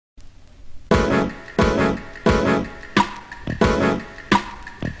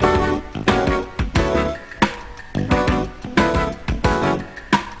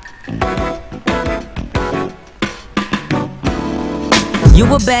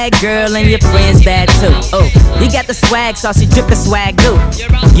You a bad girl and your friends bad too. Oh, you got the swag, saucy drippin' swag goo.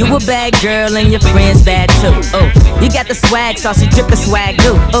 You a bad girl and your friends bad too. Oh, you got the swag, saucy drippin' swag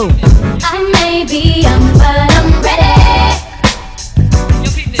goo. Oh, I may be young, but I'm ready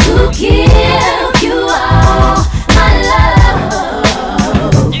to give you all my love.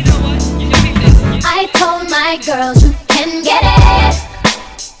 I told my girls you can get it.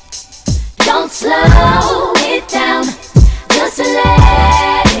 Don't slow it down, just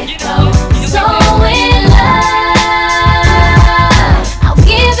let it go. So in love, I'll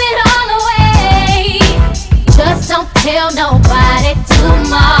give it all away. Just don't tell nobody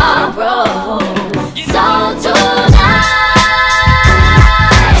tomorrow. So tonight,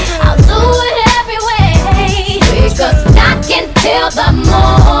 I'll do it every way, because I can till the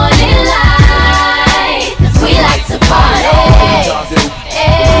morning light. 'Cause we like to party.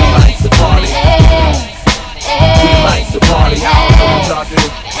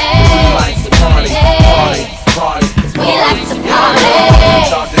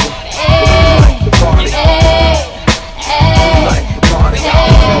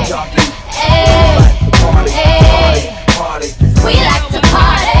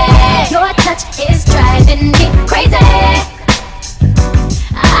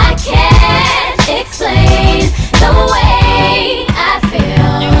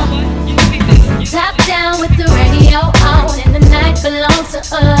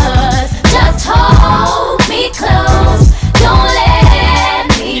 Just hold me close, don't let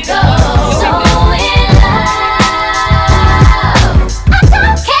me go. So in love, I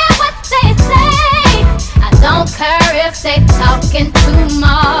don't care what they say, I don't care if they talking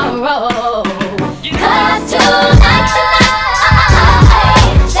tomorrow. 'Cause tonight,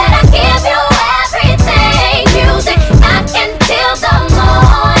 that I give you everything. Music, I can till the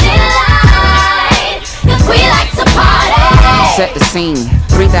morning light. 'Cause we like to party. Set the scene,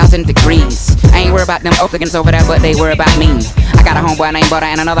 3,000 degrees. I ain't worried about them Oaklands over there, but they worry about me. I got a homeboy named Butter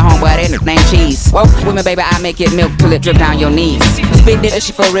and another homeboy named Cheese. Whoa, with me, baby, I make it milk till it drip down your knees. Spit this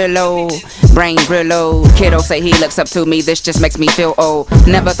shit for real low, brain real low. Kiddo say he looks up to me, this just makes me feel old.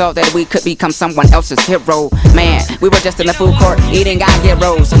 Never thought that we could become someone else's hero. Man, we were just in the food court eating get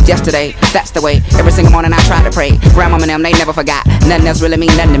rolls. Yesterday, that's the way. Every single morning I try to pray. Grandmama and them, they never forgot. Nothing else really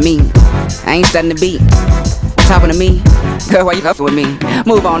mean nothing to me. I ain't studying the beat. Talking to me, girl, why you huffing with me?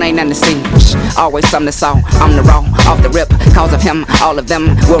 Move on, ain't nothing to see. Shh, always something to saw. I'm the raw, off the rip. Cause of him, all of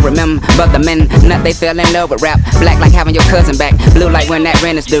them will remember. But the men, nut, they fell in love with rap. Black like having your cousin back. Blue like when that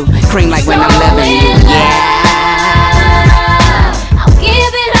rent is due. Cream like when I'm loving you. Yeah. I'll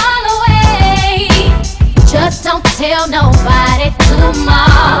give it all away. Just don't tell nobody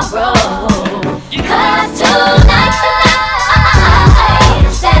tomorrow. 'Cause tonight,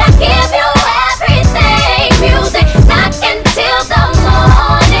 that I give you everything. Music, not until the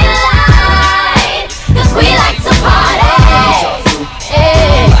morning light. 'Cause we like to party.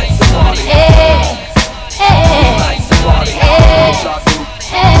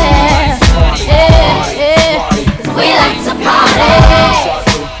 We like to party.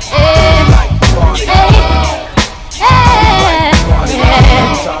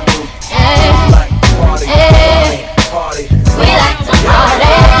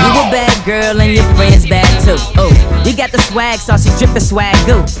 Girl and your friends bad too. Oh, you got the swag, saucy drippin' swag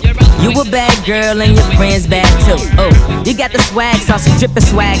goo. You a bad girl and your friends bad too. Oh, you got the swag, saucy drippin'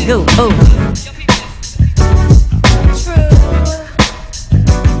 swag goo. Oh.